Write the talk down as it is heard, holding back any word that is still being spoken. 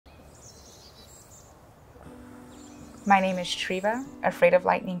My name is Triva, afraid of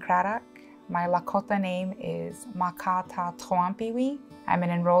lightning Craddock. My Lakota name is Makata Toampiwi. I'm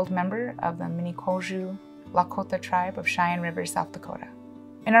an enrolled member of the Minikoju Lakota tribe of Cheyenne River, South Dakota.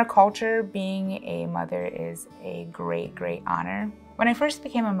 In our culture, being a mother is a great, great honor. When I first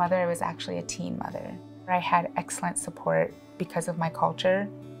became a mother, I was actually a teen mother. I had excellent support because of my culture.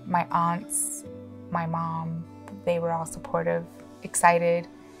 My aunts, my mom, they were all supportive, excited.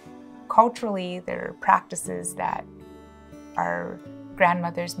 Culturally, there are practices that our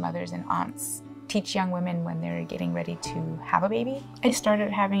grandmothers, mothers, and aunts teach young women when they're getting ready to have a baby. I started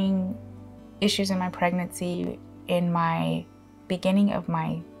having issues in my pregnancy in my beginning of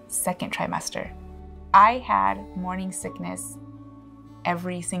my second trimester. I had morning sickness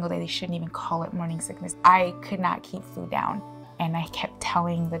every single day. They shouldn't even call it morning sickness. I could not keep food down, and I kept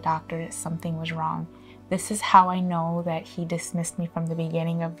telling the doctor that something was wrong. This is how I know that he dismissed me from the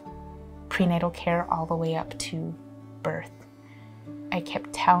beginning of prenatal care all the way up to birth. I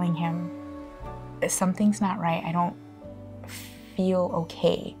kept telling him, something's not right. I don't feel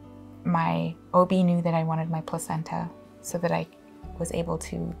okay. My OB knew that I wanted my placenta so that I was able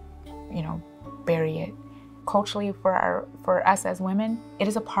to, bury it. Culturally, for us as women, it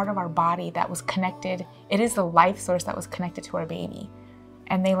is a part of our body that was connected. It is the life source that was connected to our baby.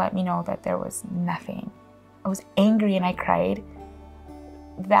 And they let me know that there was nothing. I was angry and I cried.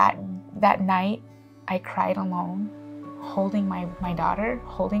 That night, I cried alone, holding my daughter,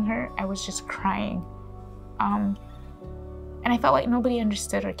 holding her. I was just crying. And I felt like nobody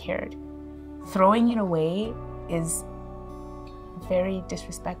understood or cared. Throwing it away is very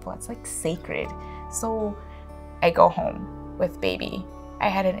disrespectful. It's like sacred. So I go home with baby. I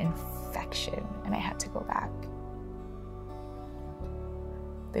had an infection and I had to go back.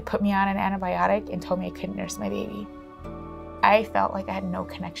 They put me on an antibiotic and told me I couldn't nurse my baby. I felt like I had no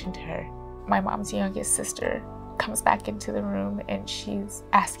connection to her. My mom's youngest sister comes back into the room and she's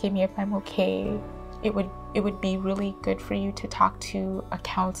asking me if I'm okay. It would be really good for you to talk to a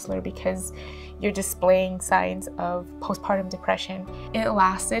counselor because you're displaying signs of postpartum depression. It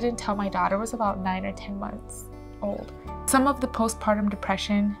lasted until my daughter was about 9 or 10 months old. Some of the postpartum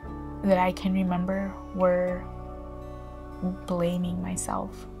depression that I can remember were blaming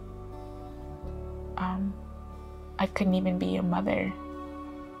myself. I couldn't even be a mother.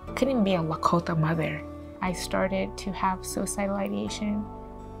 I couldn't even be a Lakota mother. I started to have suicidal ideation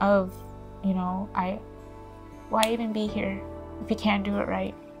of, why even be here if you can't do it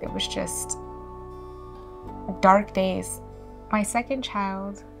right? It was just dark days. My second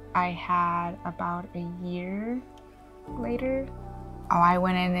child, I had about a year later. I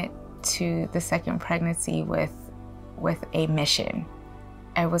went into the second pregnancy with a mission.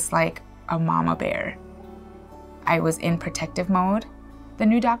 I was like a mama bear. I was in protective mode. The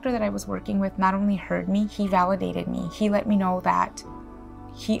new doctor that I was working with not only heard me, he validated me. He let me know that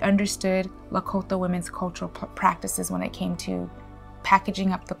he understood Lakota women's cultural practices when it came to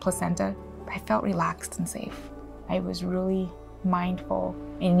packaging up the placenta. I felt relaxed and safe. I was really mindful.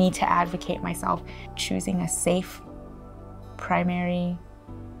 I need to advocate myself. Choosing a safe primary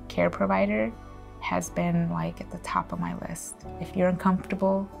care provider has been like at the top of my list. If you're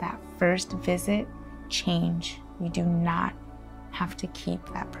uncomfortable, that first visit, change. You do not have to keep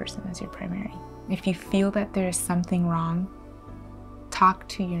that person as your primary. If you feel that there is something wrong, talk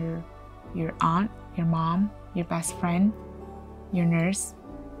to your aunt, your mom, your best friend, your nurse.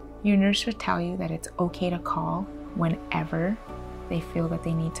 Your nurse will tell you that it's okay to call whenever they feel that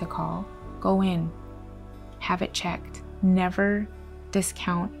they need to call. Go in, have it checked. Never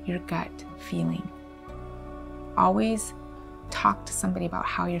discount your gut feeling. Always talk to somebody about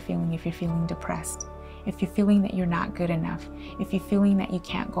how you're feeling if you're feeling depressed, if you're feeling that you're not good enough, if you're feeling that you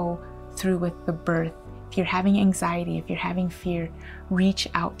can't go through with the birth. If you're having anxiety, if you're having fear, reach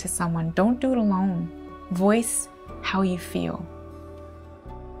out to someone. Don't do it alone. Voice how you feel.